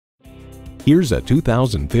Here's a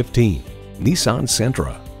 2015 Nissan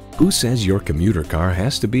Sentra. Who says your commuter car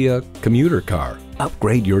has to be a commuter car?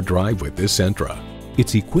 Upgrade your drive with this Sentra.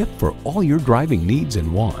 It's equipped for all your driving needs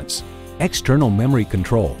and wants. External memory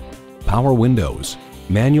control, power windows,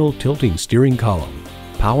 manual tilting steering column,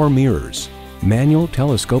 power mirrors, manual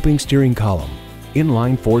telescoping steering column,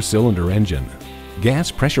 inline 4-cylinder engine, gas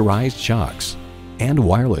pressurized shocks, and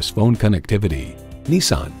wireless phone connectivity.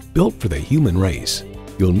 Nissan, built for the human race.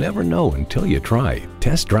 You'll never know until you try.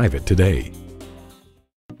 Test drive it today.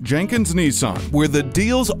 Jenkins Nissan, where the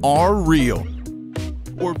deals are real.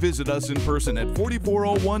 Or visit us in person at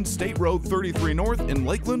 4401 State Road 33 North in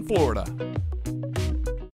Lakeland, Florida.